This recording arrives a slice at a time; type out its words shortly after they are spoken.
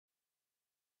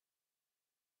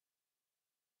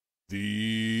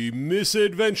The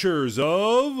Misadventures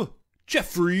of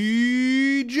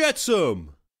Jeffrey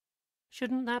Jetsam.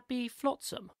 Shouldn't that be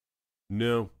Flotsam?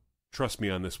 No, trust me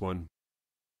on this one.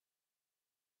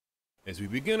 As we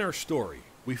begin our story,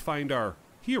 we find our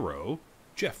hero,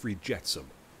 Jeffrey Jetsam,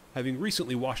 having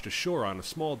recently washed ashore on a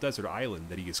small desert island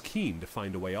that he is keen to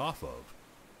find a way off of.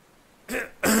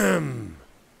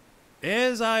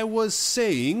 As I was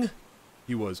saying,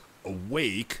 he was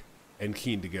awake and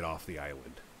keen to get off the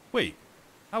island. Wait,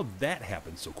 how'd that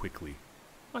happen so quickly?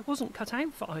 I wasn't cut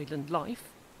out for island life.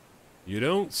 You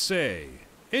don't say.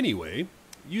 Anyway,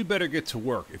 you'd better get to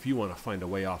work if you want to find a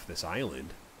way off this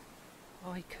island.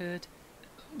 I could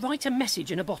write a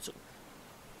message in a bottle.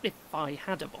 If I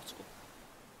had a bottle.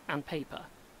 And paper.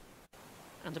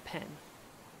 And a pen.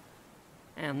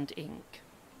 And ink.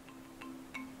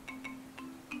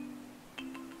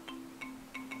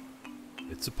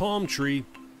 It's a palm tree,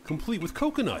 complete with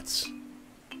coconuts.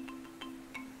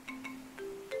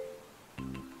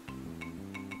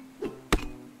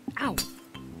 Ow!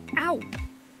 Ow!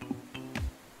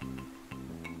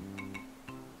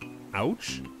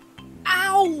 Ouch.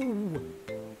 Ow!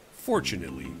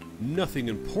 Fortunately, nothing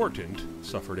important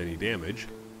suffered any damage.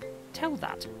 Tell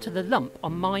that to the lump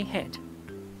on my head.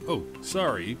 Oh,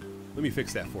 sorry. Let me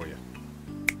fix that for you.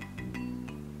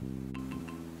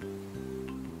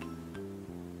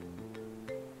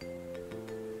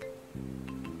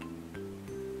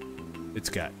 It's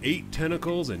got 8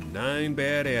 tentacles and 9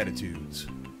 bad attitudes.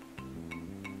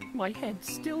 My head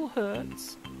still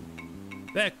hurts.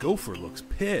 That gopher looks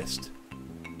pissed.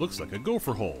 Looks like a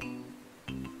gopher hole.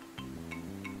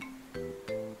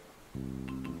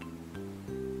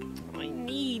 I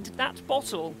need that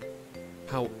bottle.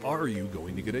 How are you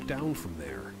going to get it down from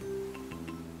there?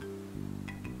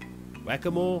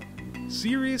 Whack-a-mole?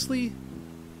 Seriously?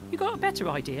 You got a better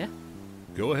idea?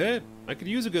 Go ahead. I could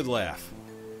use a good laugh.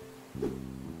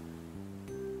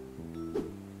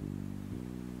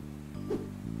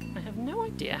 I have no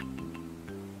idea.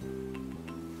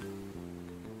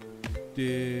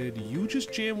 Did you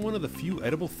just jam one of the few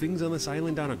edible things on this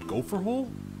island down a gopher hole?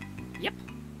 Yep.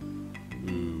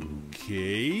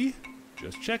 Okay.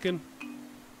 Just checking.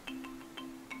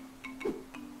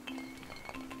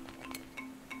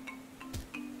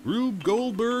 Rube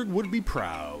Goldberg would be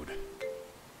proud.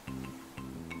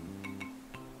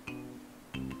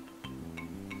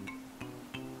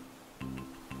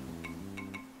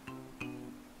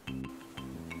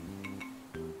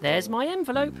 There's my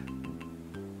envelope.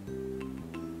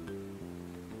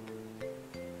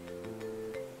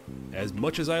 As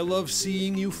much as I love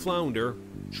seeing you flounder,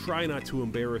 try not to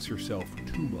embarrass yourself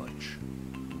too much.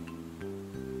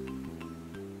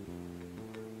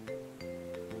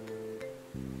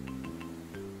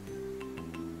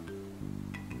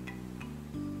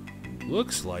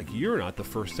 Looks like you're not the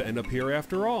first to end up here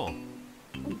after all.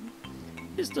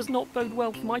 This does not bode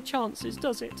well for my chances,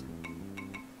 does it?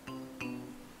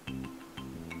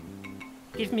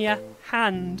 Give me a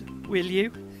hand, will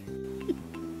you?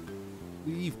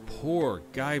 Leave poor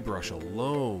Guybrush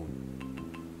alone.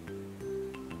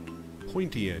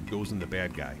 Pointy end goes in the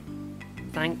bad guy.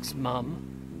 Thanks, Mum.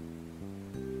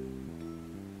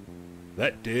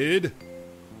 That did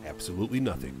absolutely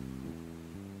nothing.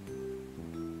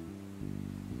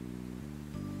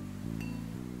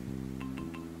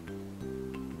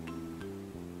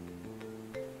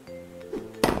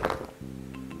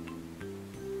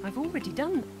 I've already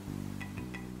done.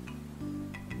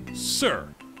 Sir,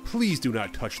 please do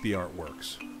not touch the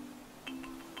artworks.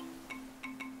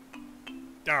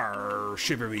 Arr,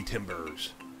 shiver me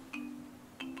timbers.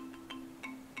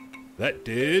 That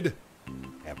did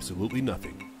absolutely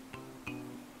nothing.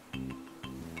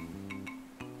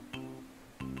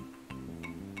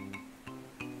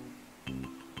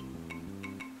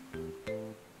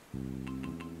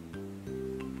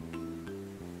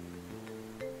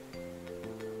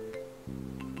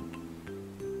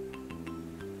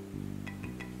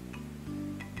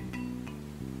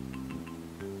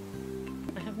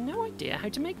 I have no idea how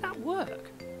to make that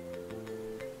work.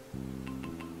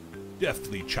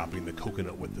 Deftly chopping the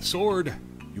coconut with the sword,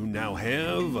 you now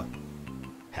have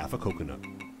half a coconut.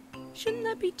 Shouldn't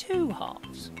there be 2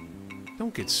 halves?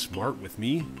 Don't get smart with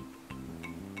me.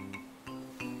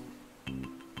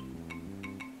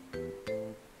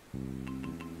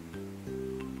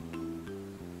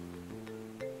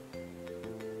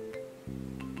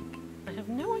 I have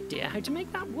no idea how to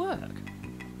make that work.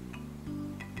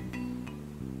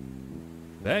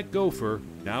 That gopher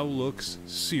now looks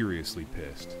seriously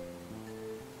pissed.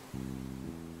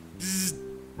 Bzz,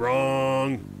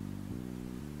 wrong.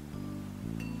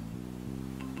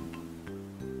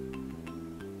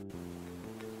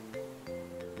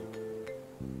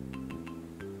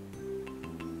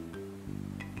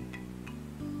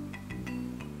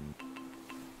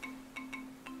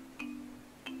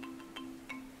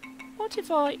 What if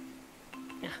I...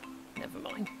 never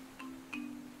mind.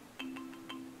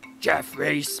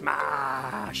 Jeffrey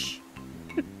Smash!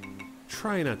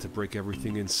 Try not to break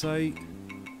everything in sight.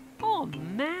 Oh,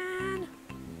 man.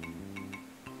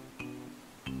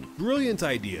 Brilliant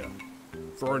idea.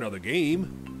 For another game.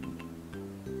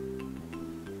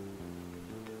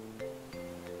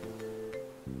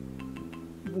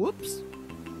 Whoops.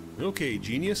 Okay,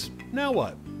 genius. Now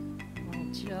what?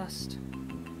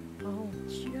 I'll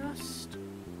just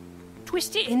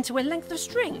twist it into a length of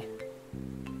string.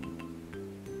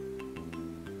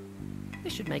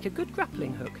 This should make a good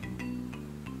grappling hook.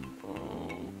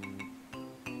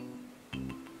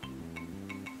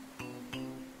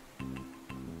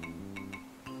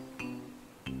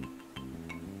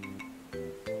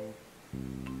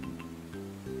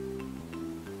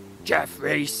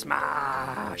 Jeffrey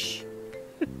Smash!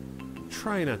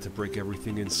 Try not to break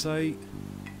everything in sight.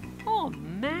 Oh,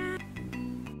 man.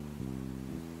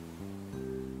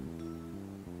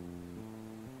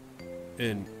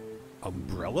 An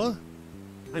umbrella?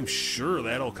 I'm sure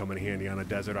that'll come in handy on a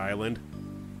desert island.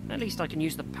 At least I can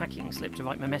use the packing slip to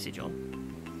write my message on.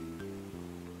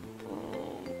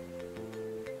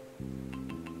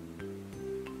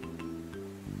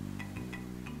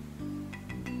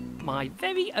 My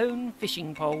very own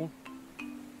fishing pole.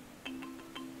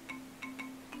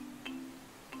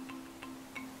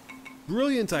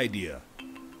 Brilliant idea.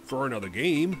 For another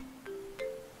game.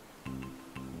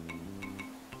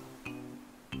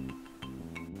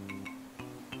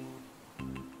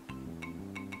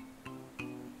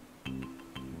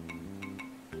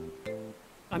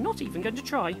 I'm not even going to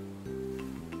try.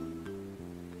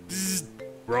 Bzz,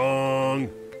 wrong.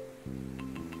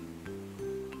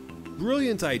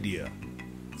 Brilliant idea.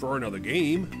 For another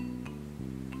game.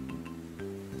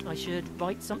 I should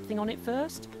write something on it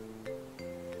first.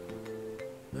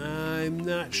 I'm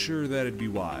not sure that'd be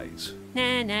wise.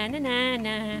 Na na na na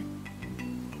na.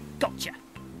 Gotcha.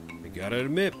 I gotta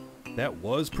admit, that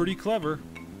was pretty clever.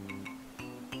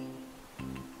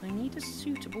 I need a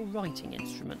suitable writing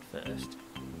instrument first.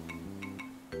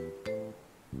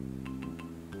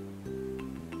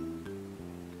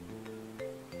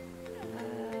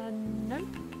 Nope.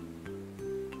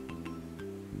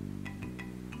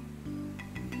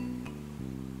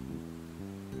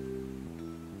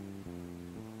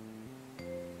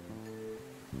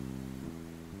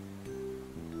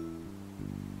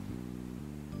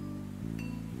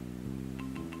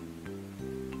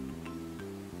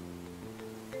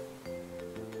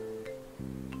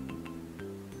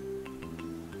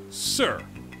 Sir,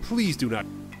 please do not...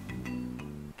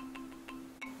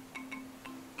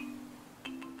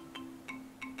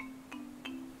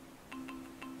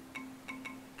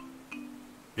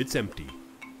 It's empty.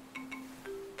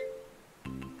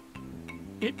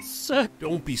 It's,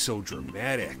 Don't be so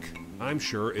dramatic. I'm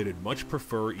sure it'd much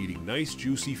prefer eating nice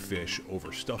juicy fish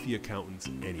over stuffy accountants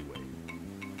anyway.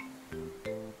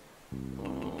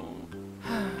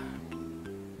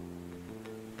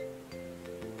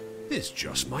 This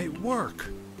just might work.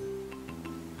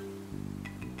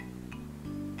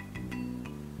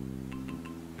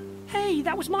 Hey,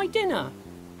 that was my dinner!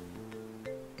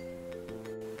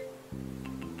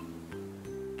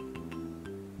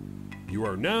 You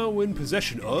are now in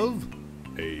possession of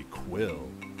a quill.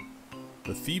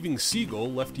 The thieving seagull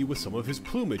left you with some of his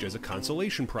plumage as a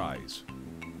consolation prize.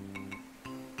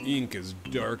 Ink as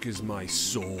dark as my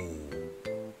soul.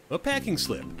 A packing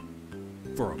slip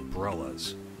for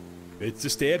umbrellas. It's a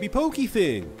stabby pokey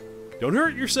thing. Don't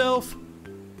hurt yourself.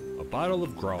 A bottle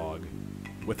of grog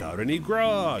without any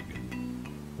grog.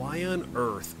 Why on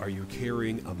earth are you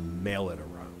carrying a mallet around?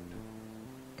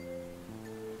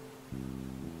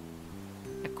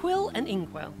 A quill and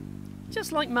inkwell.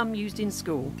 Just like Mum used in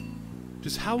school.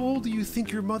 Just how old do you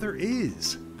think your mother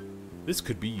is? This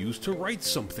could be used to write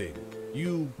something.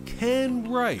 You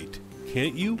can write,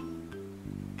 can't you?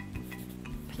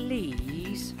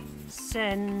 Please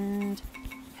send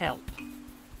help.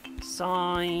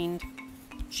 Signed,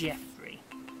 Jeffrey.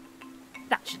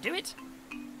 That should do it.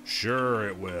 Sure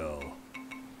it will.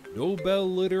 Nobel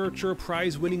Literature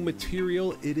Prize-winning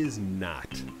material it is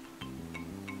not.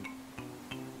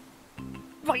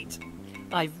 Right.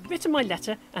 I've written my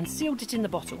letter and sealed it in the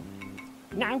bottle.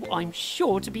 Now I'm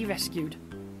sure to be rescued.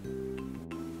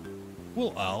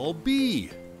 Well, I'll be.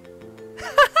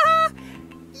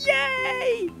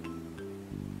 Yay!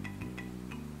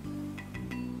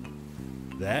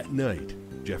 That night,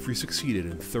 Jeffrey succeeded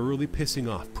in thoroughly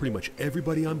pissing off pretty much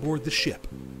everybody on board the ship.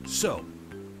 So,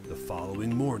 the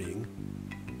following morning...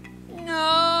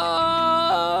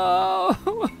 No!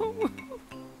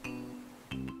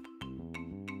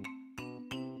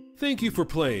 Thank you for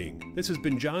playing. This has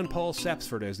been John Paul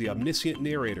Sapsford as the omniscient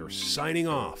narrator, signing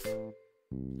off.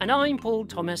 And I'm Paul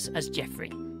Thomas as Jeffrey.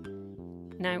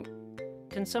 Now,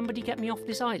 can somebody get me off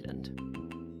this island?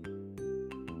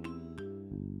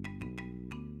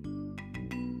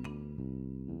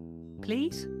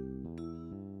 Please?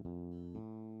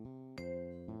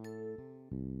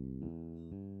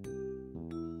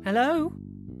 Hello?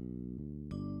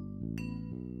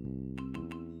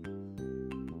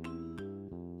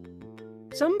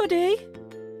 Somebody?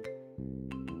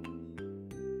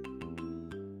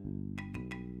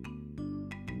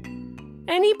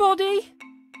 Anybody?